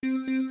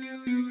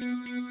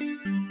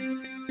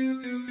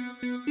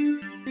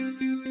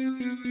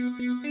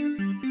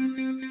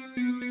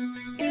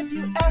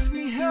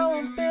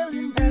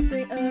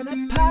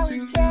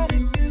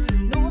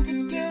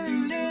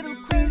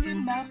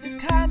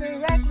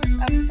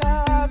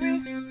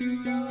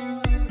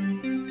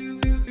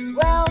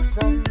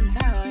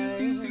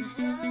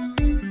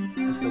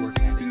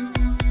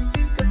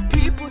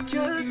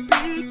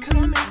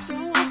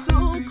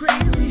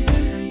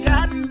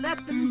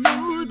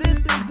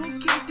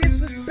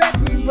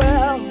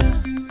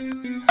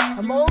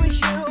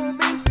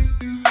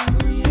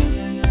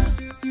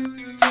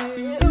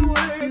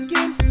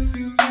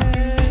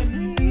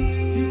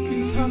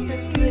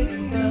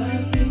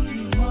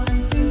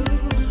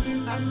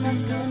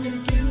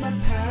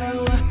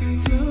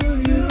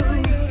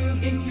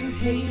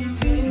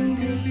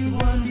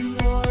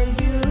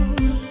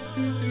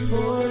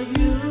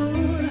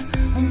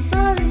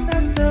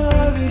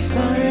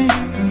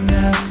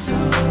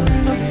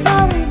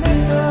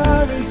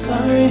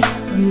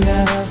I'm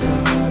not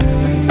sorry.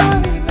 I'm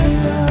sorry, not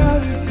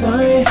sorry.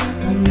 Sorry,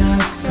 I'm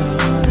not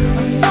sorry.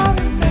 I'm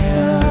sorry, not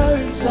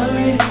sorry.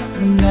 Sorry,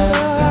 I'm not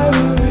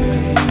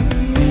sorry.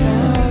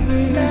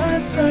 Sorry,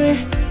 not sorry.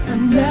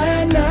 I'm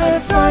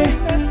not sorry.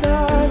 Not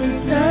sorry,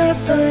 not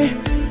sorry.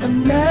 I'm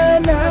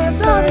not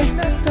sorry.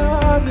 Not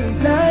sorry,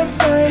 not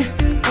sorry.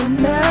 I'm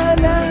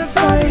not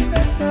sorry.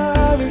 Not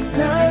sorry,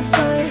 not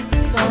sorry.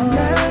 I'm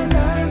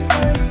not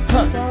sorry.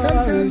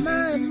 Sometimes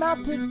my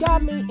mouth has got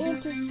me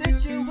into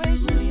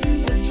situations,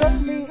 but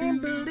trust me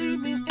and believe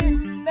me, it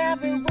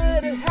never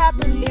would have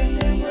happened if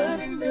they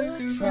wouldn't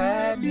have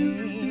tried me.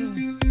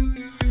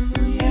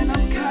 And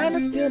I'm kinda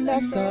still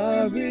not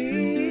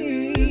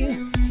sorry,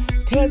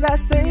 'cause I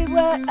say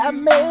what I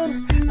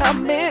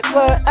meant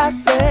what I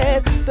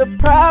said. The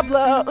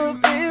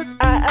problem is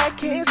I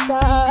can't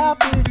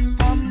stop it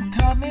from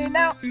coming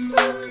out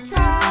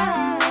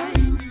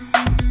sometimes.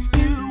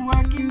 Still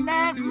working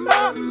at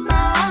my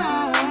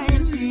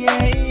mind,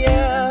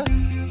 yeah.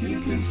 You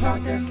can talk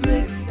that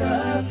slick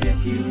stuff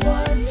if you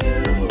want to.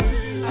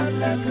 I'm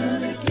not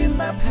gonna give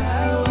my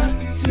power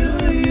to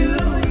you.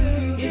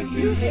 If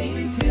you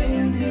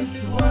hating, this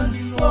one's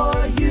for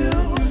you.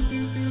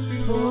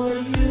 For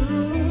you.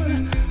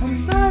 I'm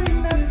sorry,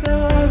 not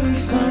sorry.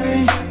 Sorry,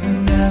 I'm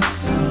not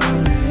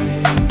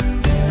sorry.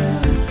 Yeah.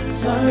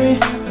 Sorry,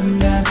 I'm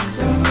not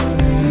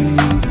sorry.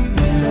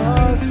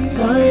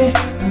 Sorry,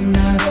 I'm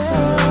not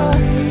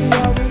sorry.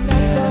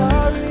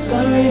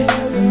 Sorry,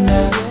 I'm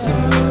not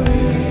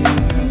sorry.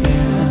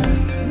 Yeah.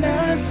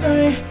 Not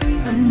sorry,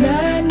 I'm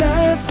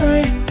not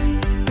sorry.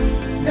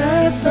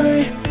 Not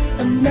sorry,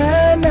 I'm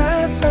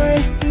not sorry.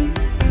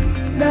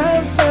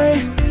 Not sorry,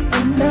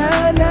 I'm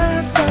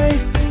not sorry.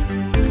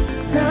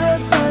 Not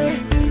sorry,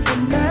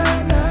 I'm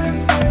not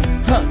sorry.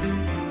 Huh.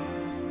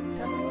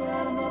 Tell me what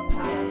I'm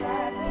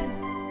apologizing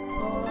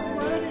for.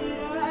 What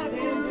did I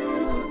do?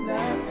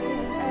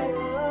 Nothing at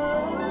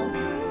all.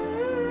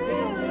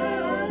 Didn't do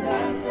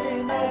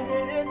nothing. I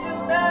didn't do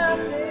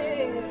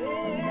nothing.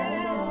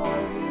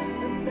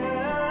 I'm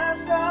not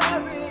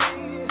sorry.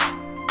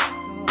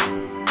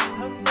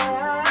 I'm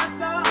not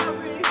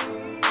sorry.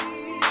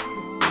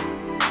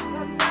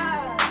 I'm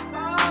not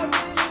sorry.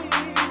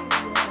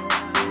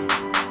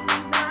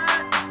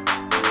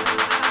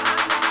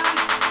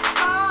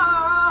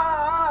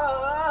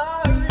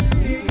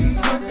 You can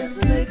talk that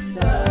slick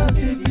stuff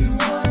if you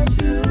want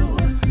to.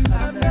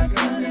 I'm not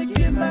gonna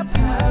give my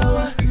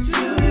power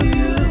to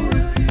you.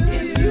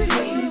 If you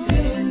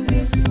hating,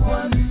 this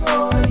one's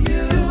for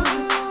you.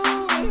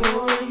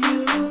 For you.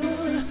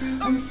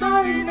 I'm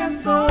sorry, not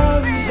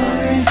sorry.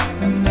 Sorry,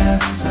 I'm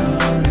not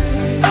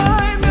sorry.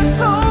 I'm not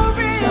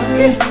sorry.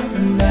 Sorry,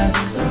 I'm not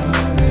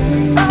sorry.